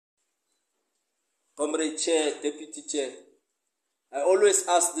Comrade Chair, Deputy Chair, I always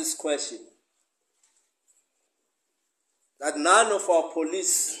ask this question, that none of our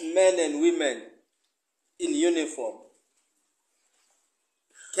policemen and women in uniform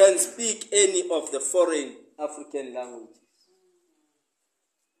can speak any of the foreign African languages.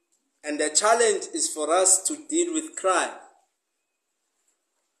 And the challenge is for us to deal with crime.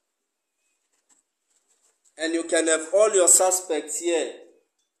 And you can have all your suspects here.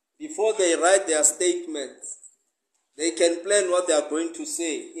 Before they write their statements, they can plan what they are going to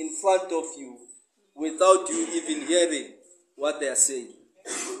say in front of you without you even hearing what they are saying.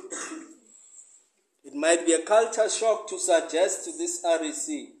 It might be a culture shock to suggest to this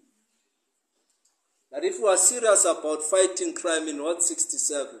REC that if we are serious about fighting crime in Ward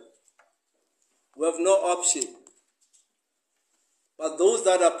 67, we have no option. But those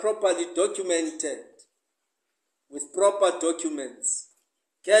that are properly documented, with proper documents,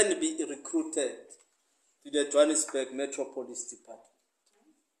 can be recruited to the Johannesburg Metropolis Department.